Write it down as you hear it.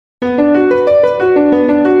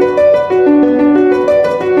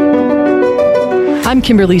I'm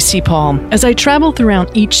Kimberly C. Paul. As I travel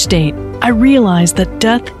throughout each state, I realize that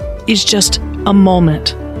death is just a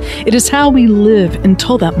moment. It is how we live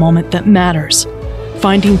until that moment that matters.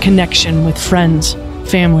 Finding connection with friends,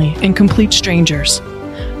 family, and complete strangers.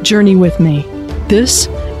 Journey with me. This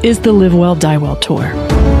is the Live Well, Die Well Tour.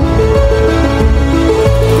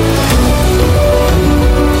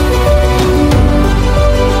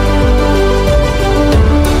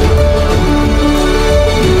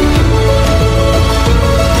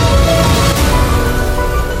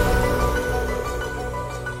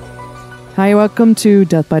 Hi, welcome to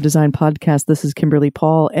Death by Design podcast. This is Kimberly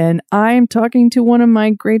Paul, and I'm talking to one of my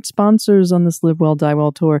great sponsors on this Live Well, Die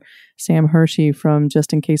Well tour, Sam Hershey from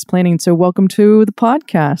Just In Case Planning. So welcome to the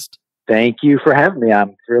podcast. Thank you for having me.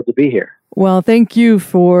 I'm thrilled to be here. Well, thank you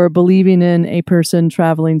for believing in a person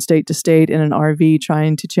traveling state to state in an RV,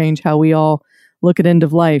 trying to change how we all look at end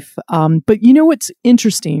of life. But you know what's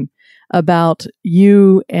interesting about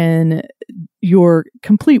you and your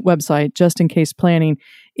complete website, Just In Case Planning,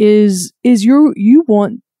 is you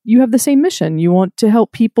have the same mission. You want to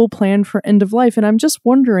help people plan for end of life. And I'm just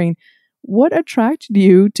wondering, what attracted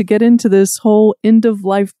you to get into this whole end of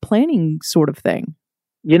life planning sort of thing?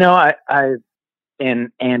 You know, I in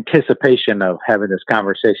anticipation of having this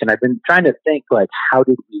conversation, I've been trying to think, like, how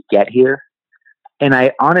did we get here? And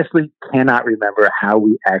I honestly cannot remember how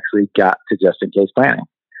we actually got to Just In Case Planning.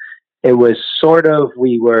 It was sort of,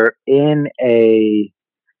 I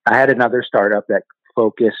had another startup that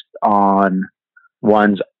focused on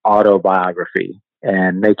one's autobiography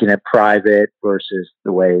and making it private versus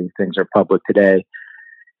the way things are public today.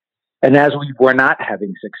 And as we were not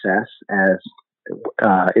having success, as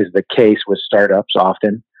is the case with startups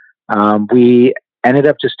often, we ended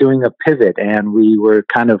up just doing a pivot, and we were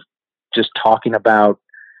kind of just talking about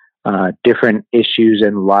different issues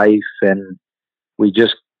in life. And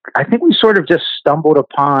I think we sort of just stumbled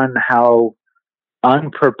upon how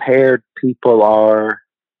unprepared people are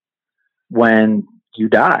when you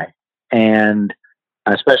die, and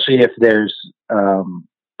especially if there's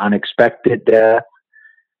unexpected death.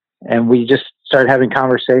 And we just started having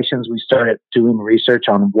conversations. We started doing research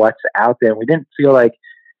on what's out there. We didn't feel like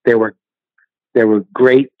there were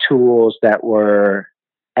great tools that were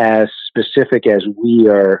as specific as we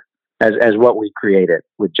are, as what we created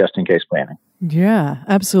with Just In Case Planning. Yeah,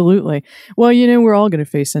 absolutely. Well, you know, we're all going to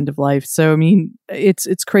face end of life. So, I mean,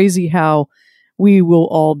 it's crazy how we will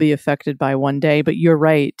all be affected by one day. But you're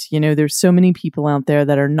right. You know, there's so many people out there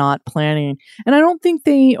that are not planning. And I don't think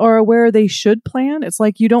they are aware they should plan. It's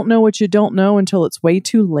like you don't know what you don't know until it's way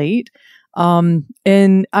too late. And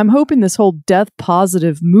I'm hoping this whole death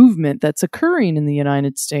positive movement that's occurring in the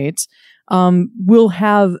United States will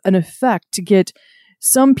have an effect to get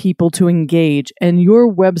some people to engage. And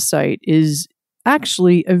your website is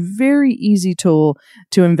actually a very easy tool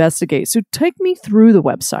to investigate. So take me through the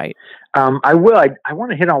website. I will. I want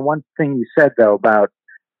to hit on one thing you said, though, about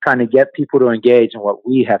trying to get people to engage in what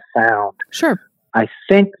we have found. Sure. I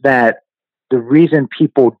think that the reason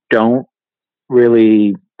people don't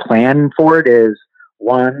really plan for it is,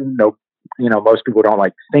 one, most people don't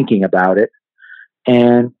like thinking about it.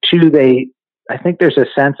 And two, I think there's a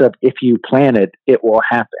sense of, if you plan it, it will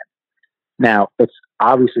happen. Now, it's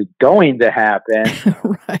obviously going to happen,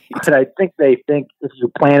 right. But I think they think if you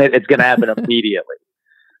plan it, it's going to happen immediately,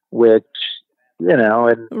 which,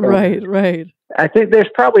 and right. I think there's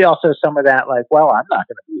probably also some of that, like, well, I'm not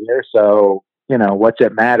going to be here, so, what's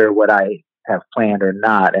it matter what I have planned or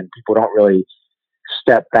not? And people don't really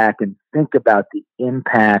step back and think about the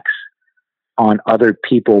impacts on other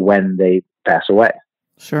people when they pass away.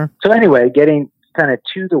 Sure. So anyway, getting kind of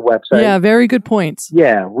to the website. Yeah, very good points.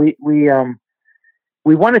 Yeah, we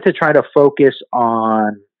wanted to try to focus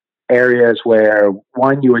on areas where,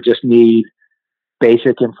 one, you would just need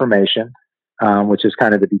basic information, which is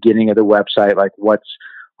kind of the beginning of the website, like what's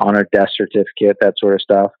on our death certificate, that sort of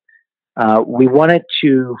stuff. We wanted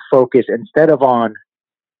to focus, instead of on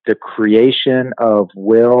the creation of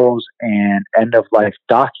wills and end-of-life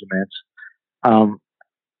documents,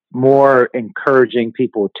 more encouraging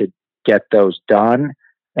people to get those done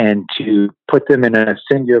and to put them in a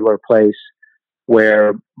singular place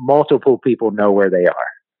where multiple people know where they are.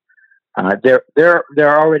 There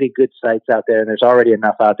are already good sites out there, and there's already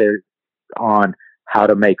enough out there on how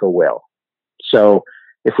to make a will. So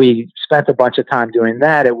if we spent a bunch of time doing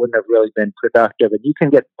that, it wouldn't have really been productive, and you can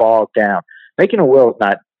get bogged down. Making a will is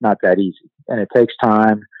not that easy, and it takes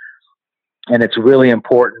time, and it's really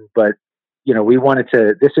important, but we wanted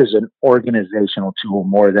to, this is an organizational tool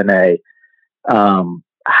more than a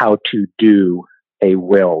how to do a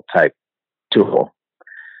will type tool.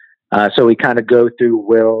 So we kind of go through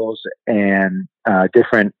wills and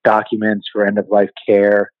different documents for end of life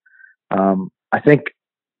care. I think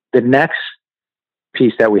the next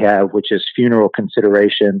piece that we have, which is funeral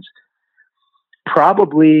considerations,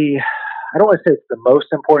 probably, I don't want to say it's the most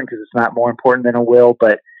important because it's not more important than a will,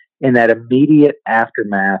 but in that immediate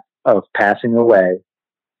aftermath of passing away,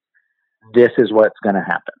 this is what's going to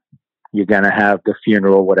happen. You're going to have the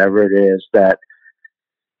funeral, whatever it is that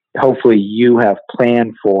hopefully you have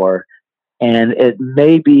planned for. And it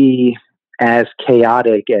may be as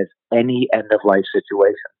chaotic as any end of life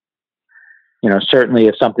situation. Certainly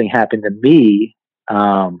if something happened to me,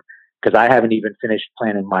 because I haven't even finished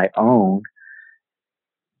planning my own,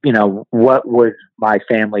 what would my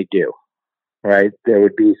family do? Right? There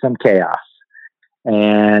would be some chaos,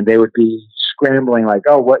 and they would be scrambling like,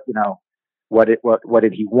 oh, what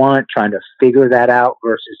did he want? Trying to figure that out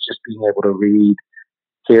versus just being able to read,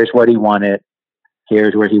 here's what he wanted,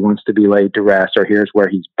 here's where he wants to be laid to rest, or here's where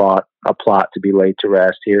he's bought a plot to be laid to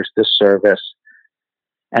rest, here's the service.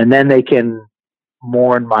 And then they can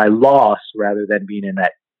mourn my loss rather than being in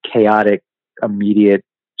that chaotic, immediate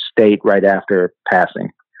state right after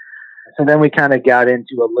passing. So then we kind of got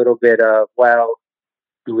into a little bit of, well,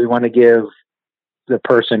 do we want to give the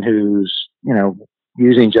person who's,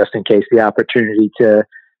 using Just In Case the opportunity to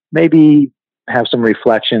maybe have some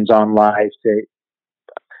reflections on life, to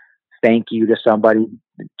thank you to somebody,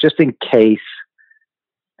 just in case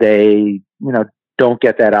they, don't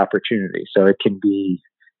get that opportunity. So it can be,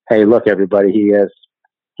 hey, look, everybody, he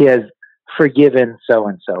has forgiven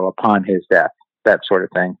so-and-so upon his death, that sort of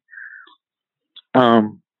thing.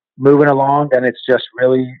 Moving along, then it's just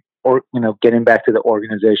really, getting back to the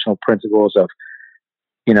organizational principles of,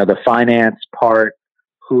 the finance part.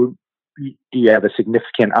 Who do you have a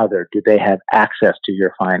significant other? Do they have access to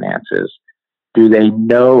your finances? Do they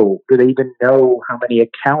even know how many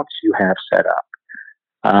accounts you have set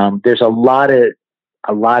up? There's a lot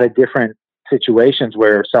of different situations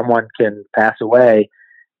where someone can pass away.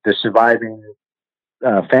 The surviving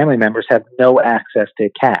family members have no access to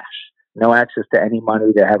cash, no access to any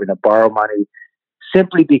money. They're having to borrow money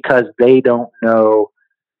simply because they don't know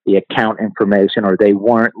the account information or they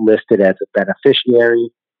weren't listed as a beneficiary.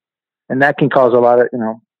 And that can cause a lot of,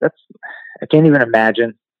 I can't even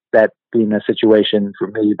imagine that being a situation for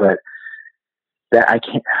me, but that I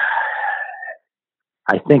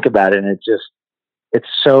think about it and it's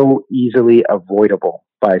so easily avoidable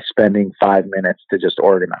by spending 5 minutes to just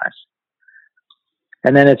organize.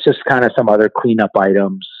 And then it's just kind of some other cleanup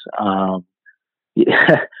items.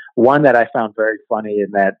 One that I found very funny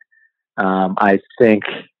and that I think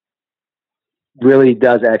really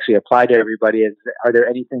does actually apply to everybody is, are there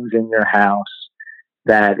any things in your house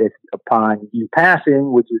that if upon you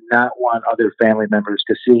passing, would you not want other family members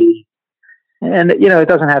to see? And, it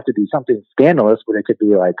doesn't have to be something scandalous, but it could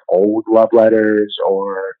be like old love letters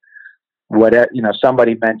or whatever.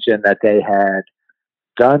 Somebody mentioned that they had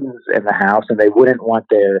guns in the house and they wouldn't want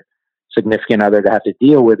their significant other to have to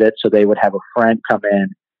deal with it. So they would have a friend come in,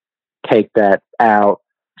 take that out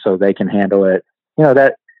so they can handle it.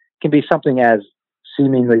 That can be something as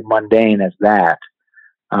seemingly mundane as that.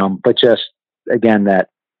 But just, again, that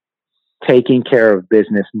taking care of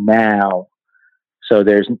business now. So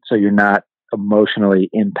you're not emotionally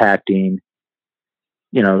impacting,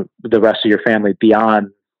 the rest of your family beyond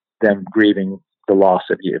them grieving the loss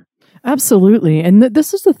of you. Absolutely. And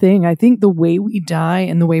this is the thing. I think the way we die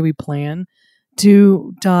and the way we plan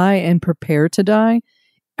to die and prepare to die,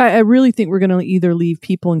 I really think we're going to either leave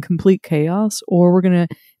people in complete chaos or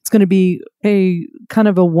it's going to be a kind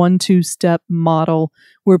of a 1-2 step model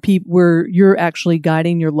where you're actually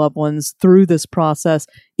guiding your loved ones through this process,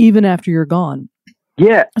 even after you're gone.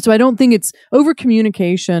 Yeah. So I don't think it's over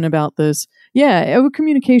communication about this. Yeah. Over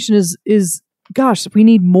communication is gosh, we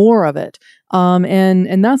need more of it.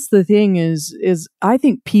 And that's the thing is I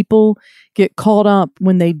think people get caught up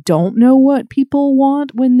when they don't know what people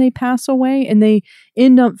want when they pass away, and they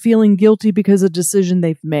end up feeling guilty because of a decision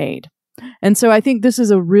they've made. And so I think this is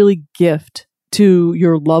a really gift to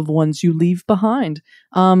your loved ones you leave behind,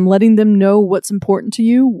 letting them know what's important to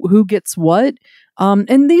you, who gets what.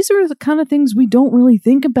 And these are the kind of things we don't really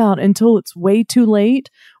think about until it's way too late,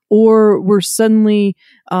 or we're suddenly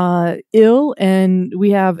ill and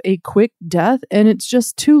we have a quick death and it's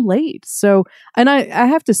just too late. So, and I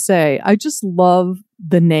have to say, I just love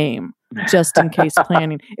the name Just In Case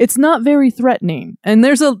Planning. It's not very threatening. And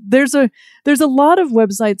there's a lot of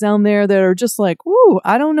websites out there that are just like, ooh,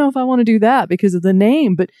 I don't know if I want to do that because of the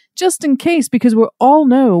name, but just in case, because we all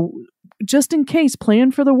know, just in case,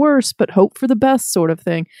 plan for the worst, but hope for the best sort of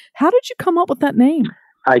thing. How did you come up with that name?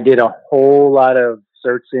 I did a whole lot of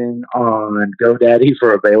searching on GoDaddy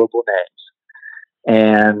for available names,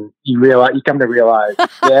 and you come to realize,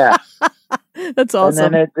 yeah, that's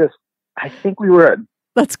awesome. And then I think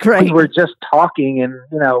that's great. We were just talking, and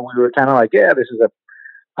we were kind of like, yeah, this is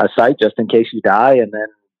a site just in case you die, and then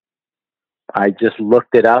I just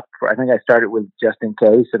looked it up. I think I started with just in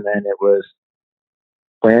case, and then it was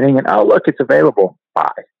planning, and oh look, it's available.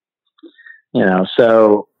 Bye.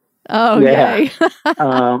 So. Oh, yeah.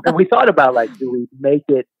 And we thought about do we make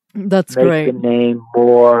great. The name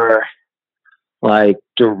more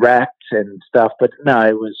direct and stuff, but no,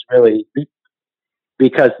 it was really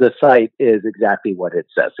because the site is exactly what it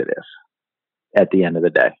says it is at the end of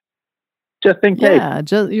the day. Just in case. Yeah,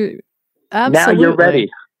 absolutely. Now you're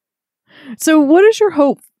ready. So what is your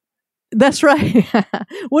hope? That's right.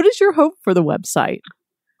 What is your hope for the website?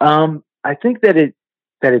 I think that it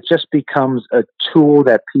just becomes a tool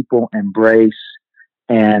that people embrace,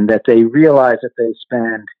 and that they realize that they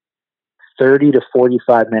spend 30 to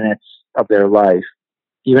 45 minutes of their life,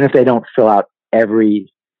 even if they don't fill out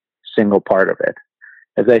every single part of it.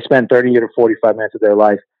 If they spend 30 to 45 minutes of their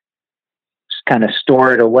life, just kind of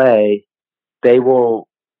store it away, they will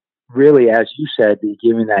really, as you said, be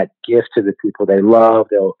giving that gift to the people they love.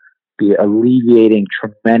 They'll be alleviating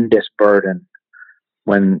tremendous burden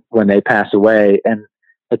when they pass away. And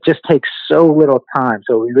it just takes so little time.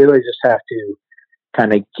 So we really just have to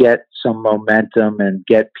kind of get some momentum and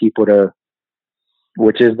get people to,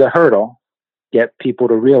 which is the hurdle, get people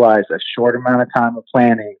to realize a short amount of time of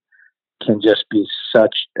planning can just be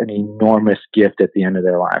such an enormous gift at the end of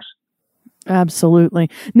their lives. Absolutely.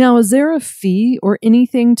 Now, is there a fee or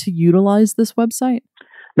anything to utilize this website?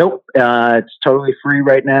 Nope. It's totally free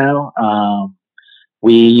right now.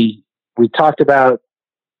 We talked about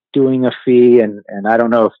doing a fee, and I don't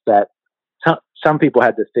know if that some people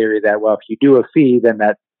had the theory that, well, if you do a fee, then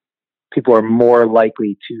that people are more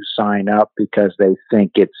likely to sign up because they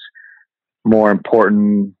think it's more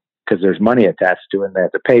important because there's money attached to it and they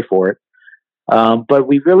have to pay for it. But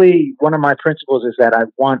one of my principles is that I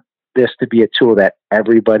want this to be a tool that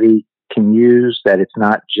everybody can use, that it's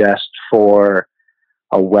not just for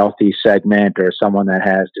a wealthy segment or someone that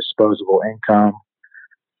has disposable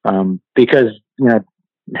income. Because,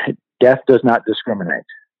 death does not discriminate,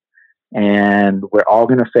 and we're all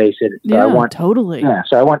going to face it. So totally. Yeah.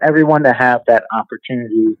 So I want everyone to have that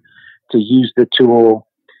opportunity to use the tool.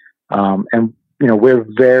 And, we're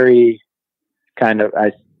very kind of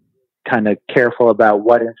careful about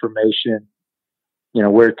what information,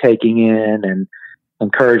 we're taking in, and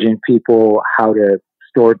encouraging people how to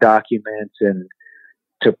store documents and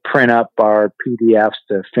to print up our PDFs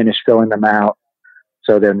to finish filling them out.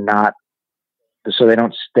 So they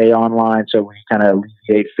don't stay online. So we kind of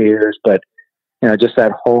alleviate fears, but just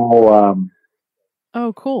that whole,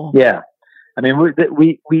 oh, cool. Yeah. I mean,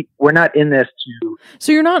 we're not in this to,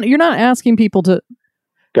 so you're not asking people to,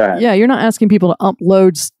 go ahead. Yeah. You're not asking people to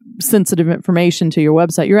upload sensitive information to your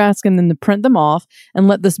website. You're asking them to print them off and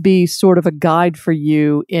let this be sort of a guide for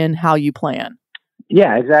you in how you plan.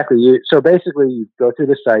 Yeah, exactly. So basically you go through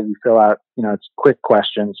the site, you fill out, it's quick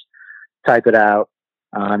questions, type it out.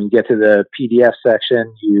 You get to the PDF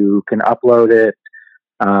section, you can upload it,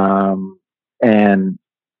 and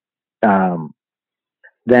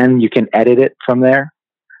then you can edit it from there.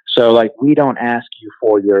 So we don't ask you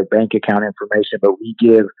for your bank account information, but we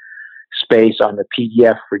give space on the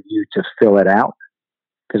PDF for you to fill it out,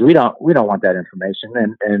 because we don't want that information.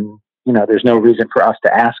 And there's no reason for us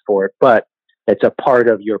to ask for it, but it's a part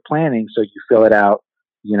of your planning. So you fill it out,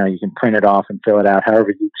 you can print it off and fill it out. However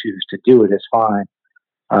you choose to do it is fine.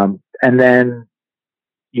 And then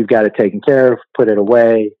you've got it taken care of, put it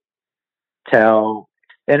away,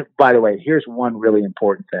 and by the way, here's one really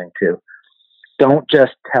important thing too. Don't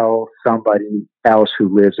just tell somebody else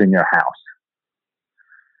who lives in your house,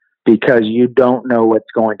 because you don't know what's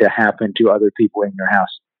going to happen to other people in your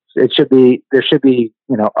house. There should be,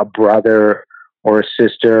 a brother or a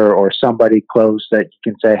sister or somebody close that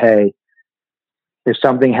you can say, hey, if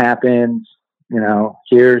something happens,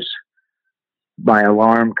 here's my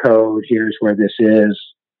alarm code, here's where this is.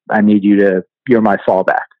 I need you're my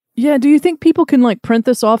fallback. Yeah. Do you think people can print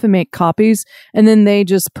this off and make copies, and then they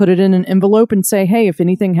just put it in an envelope and say, hey, if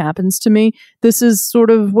anything happens to me, this is sort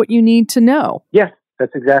of what you need to know? Yeah,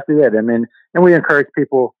 that's exactly it. I mean, and we encourage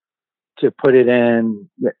people to put it in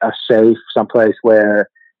a safe, someplace where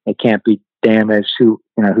it can't be damaged, who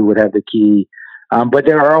would have the key. But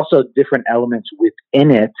there are also different elements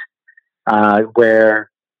within it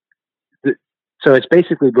so it's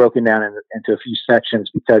basically broken down into a few sections,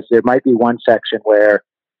 because there might be one section where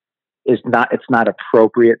it's not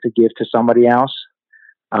appropriate to give to somebody else.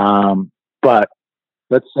 But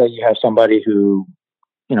let's say you have somebody who,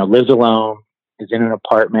 lives alone, is in an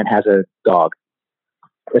apartment, has a dog.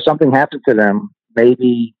 If something happens to them,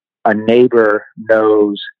 maybe a neighbor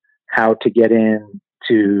knows how to get in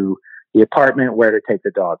to the apartment, where to take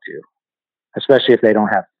the dog to, especially if they don't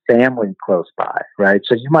have family close by, right?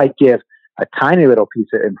 So you might give a tiny little piece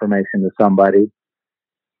of information to somebody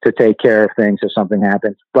to take care of things if something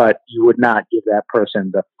happens, but you would not give that person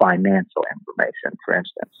the financial information, for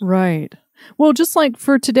instance. Right. Well, just like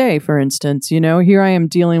for today, for instance, here I am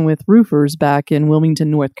dealing with roofers back in Wilmington,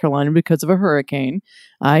 North Carolina because of a hurricane.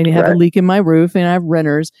 I have a leak in my roof and I have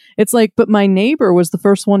renters. It's like, but my neighbor was the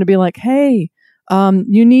first one to be like, hey,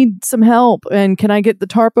 you need some help, and can I get the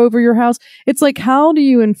tarp over your house? It's like, how do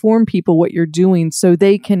you inform people what you're doing so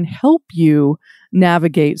they can help you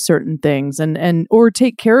navigate certain things and or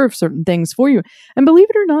take care of certain things for you? And believe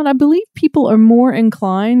it or not, I believe people are more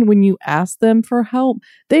inclined when you ask them for help.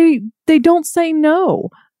 They don't say no.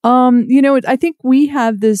 I think we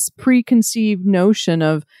have this preconceived notion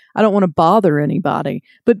of, I don't want to bother anybody,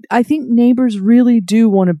 but I think neighbors really do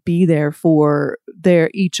want to be there for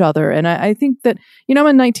each other. And I think that, I'm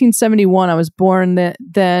in 1971, I was born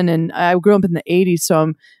then, and I grew up in the 80s.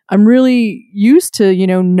 So I'm really used to,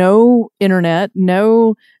 no internet,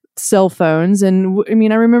 no cell phones. And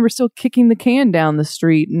I remember still kicking the can down the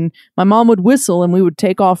street, and my mom would whistle and we would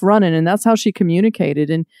take off running, and that's how she communicated.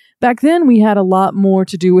 And back then we had a lot more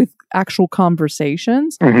to do with actual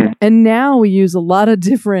conversations. Mm-hmm. And now we use a lot of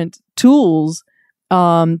different tools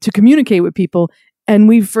to communicate with people. And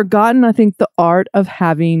we've forgotten, I think, the art of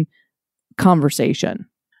having conversation.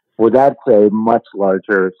 Well, that's a much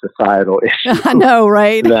larger societal issue. I know,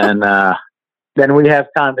 right? than we have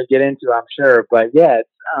time to get into, I'm sure. But yeah, it's,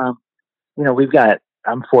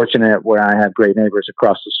 I'm fortunate where I have great neighbors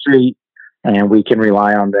across the street, and we can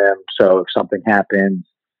rely on them. So if something happens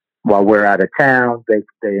while we're out of town, they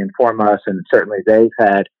inform us, and certainly they've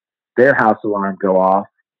had their house alarm go off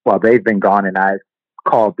while they've been gone, and I've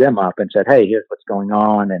called them up and said, hey, here's what's going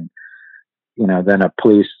on, and then a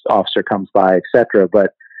police officer comes by, etc.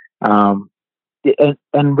 But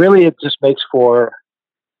and really it just makes for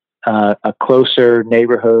a closer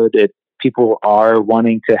neighborhood. People are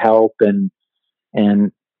wanting to help, and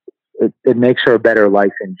it makes for a better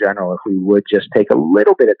life in general if we would just take a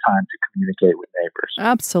little bit of time to communicate with neighbors.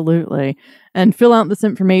 Absolutely. And fill out this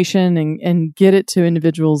information and get it to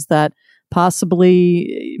individuals that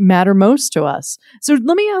possibly matter most to us. So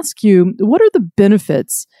let me ask you, what are the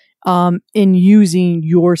benefits in using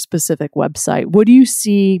your specific website? What do you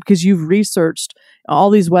see, because you've researched all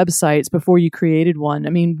these websites before you created one?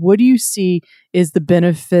 What do you see is the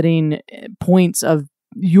benefiting points of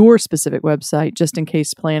your specific website, just in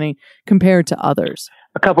case planning, compared to others?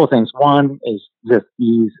 A couple of things. One is just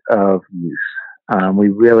ease of use. We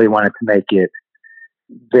really wanted to make it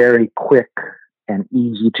very quick and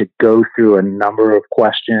easy to go through a number of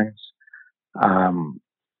questions,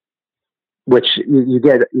 which you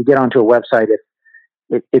get onto a website.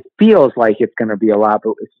 It feels like it's going to be a lot,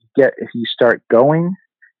 but if you start going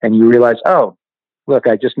and you realize, oh, look,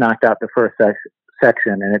 I just knocked out the first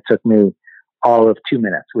section, and it took me all of 2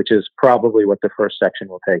 minutes, which is probably what the first section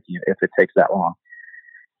will take you if it takes that long.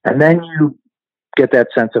 And then you get that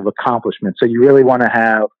sense of accomplishment. So you really want to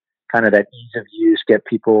have kind of that ease of use, get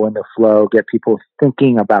people in the flow, get people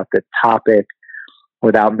thinking about the topic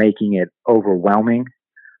without making it overwhelming.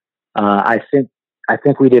 I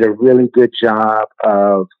think we did a really good job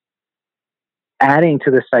of adding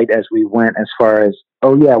to the site as we went, as far as,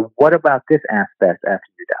 oh yeah, what about this aspect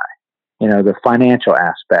after you die? The financial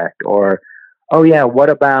aspect, or, oh yeah, what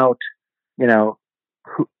about,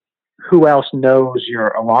 who else knows your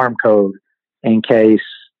alarm code in case,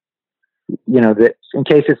 in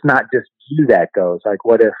case it's not just you that goes. Like,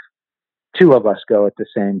 what if two of us go at the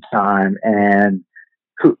same time, and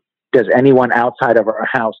does anyone outside of our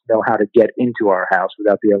house know how to get into our house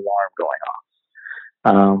without the alarm going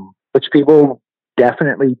off? Which people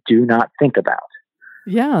definitely do not think about.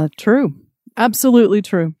 Yeah, true. Absolutely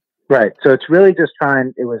true. Right. So it's really just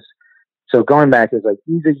going back, is like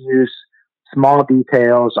ease of use, small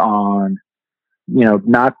details on,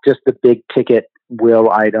 not just the big ticket will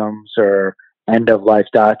items or end of life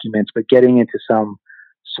documents, but getting into some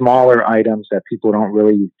smaller items that people don't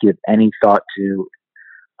really give any thought to,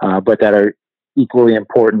 but that are equally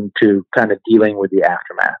important to kind of dealing with the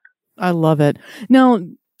aftermath. I love it. Now,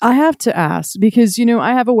 I have to ask, because,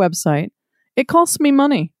 I have a website. It costs me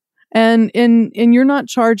money, and you're not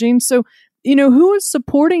charging. So, who is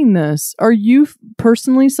supporting this? Are you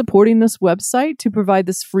personally supporting this website to provide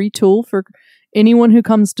this free tool for anyone who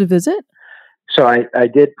comes to visit? So I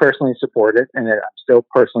did personally support it, and I'm still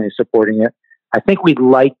personally supporting it. I think we'd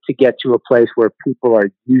like to get to a place where people are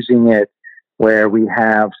using it, where we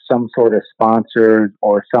have some sort of sponsor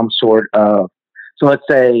or some sort of, so let's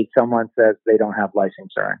say someone says they don't have life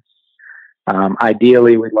insurance.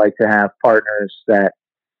 Ideally, we'd like to have partners that,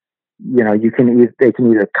 they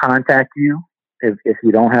can either contact you if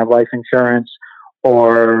you don't have life insurance,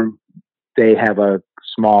 or they have a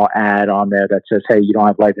small ad on there that says, hey, you don't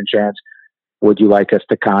have life insurance. Would you like us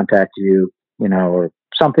to contact you, or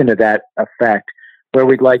something to that effect, where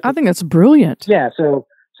we'd like I think that's brilliant. Yeah. So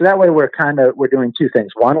that way we're doing two things.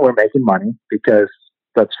 One, we're making money because,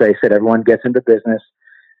 let's face it, everyone gets into business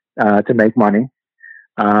to make money.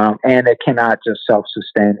 And it cannot just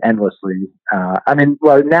self-sustain endlessly. Now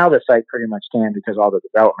the site pretty much can because all the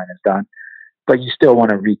development is done, but you still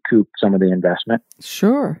want to recoup some of the investment.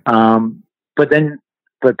 Sure. But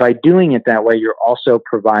by doing it that way, you're also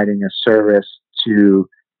providing a service to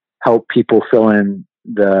help people fill in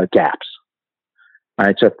the gaps. All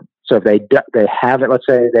right. So if they have it, let's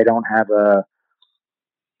say they don't have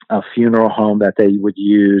a funeral home that they would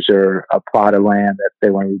use or a plot of land that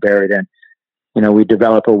they want to be buried in, we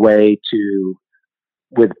develop a way to,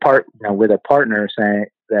 with a partner saying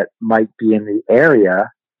that might be in the area,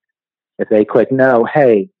 if they click no,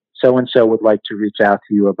 hey, so-and-so would like to reach out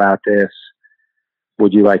to you about this.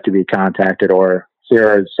 Would you like to be contacted? Or here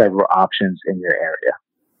are several options in your area.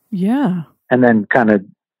 Yeah. And then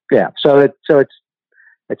So it's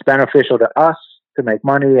beneficial to us to make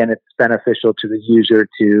money, and it's beneficial to the user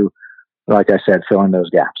to, like I said, fill in those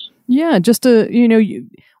gaps. Yeah, just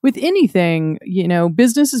with anything,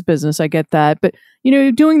 business is business. I get that. But,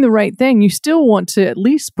 doing the right thing, you still want to at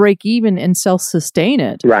least break even and self-sustain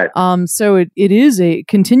it. Right. So it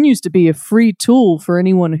continues to be a free tool for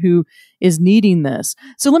anyone who is needing this.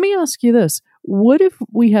 So let me ask you this. What if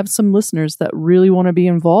we have some listeners that really want to be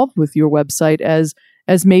involved with your website as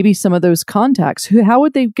maybe some of those contacts? How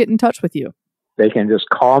would they get in touch with you? They can just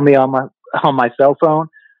call me on my cell phone.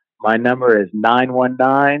 My number is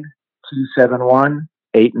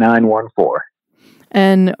 919-271-8914.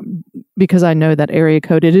 And because I know that area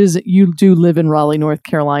code, you do live in Raleigh, North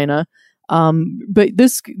Carolina. But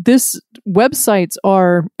this websites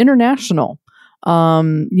are international.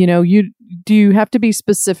 Do you have to be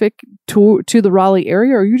specific to the Raleigh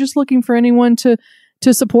area, or are you just looking for anyone to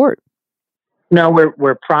support? No,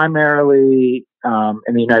 we're primarily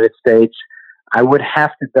in the United States. I would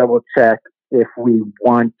have to double check if we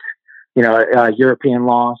want, European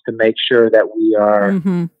laws to make sure that we are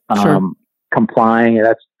complying. And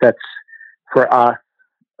that's for us,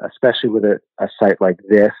 especially with a site like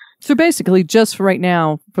this. So basically, just for right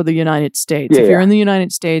now, for the United States, if you're in the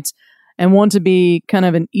United States and want to be kind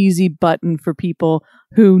of an easy button for people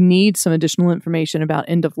who need some additional information about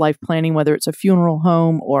end-of-life planning, whether it's a funeral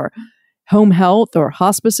home or home health or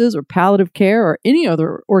hospices or palliative care or any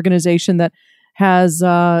other organization that has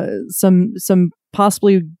some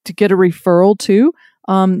possibly to get a referral to,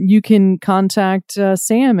 you can contact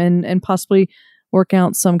Sam and possibly work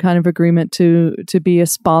out some kind of agreement to be a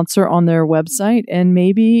sponsor on their website and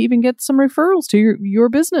maybe even get some referrals to your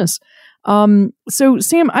business. So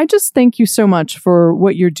Sam, I just thank you so much for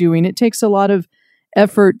what you're doing. It takes a lot of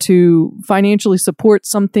effort to financially support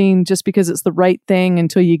something just because it's the right thing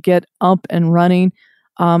until you get up and running.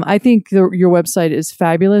 I think your website is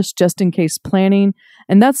fabulous, Just In Case Planning,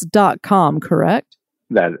 and that's .com, correct?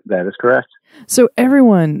 That is correct. So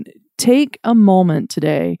everyone, take a moment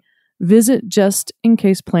today, visit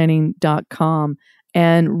justincaseplanning.com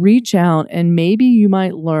and reach out, and maybe you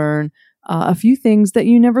might learn a few things that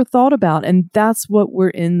you never thought about. And that's what we're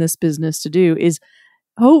in this business to do, is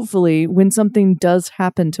hopefully when something does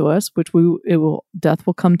happen to us, which death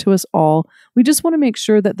will come to us all, we just want to make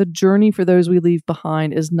sure that the journey for those we leave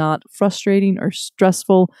behind is not frustrating or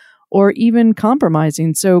stressful or even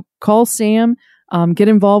compromising. So call Sam, get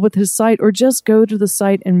involved with his site, or just go to the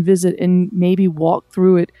site and visit and maybe walk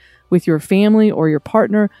through it with your family or your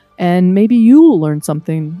partner, and maybe you will learn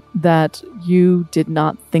something that you did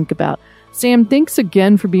not think about. Sam, thanks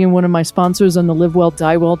again for being one of my sponsors on the Live Well,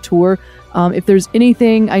 Die Well tour. If there's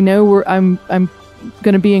anything, I know I'm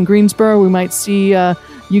going to be in Greensboro. We might see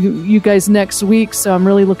you guys next week, so I'm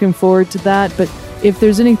really looking forward to that. But if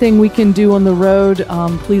there's anything we can do on the road,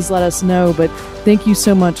 please let us know. But thank you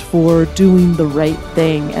so much for doing the right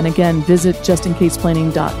thing. And again, visit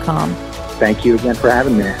justincaseplanning.com. Thank you again for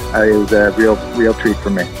having me. It was a real treat for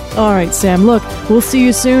me. All right, Sam. Look, we'll see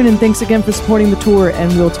you soon, and thanks again for supporting the tour,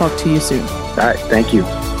 and we'll talk to you soon. All right, thank you.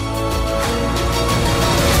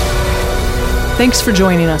 Thanks for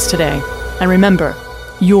joining us today. And remember,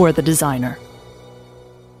 you're the designer.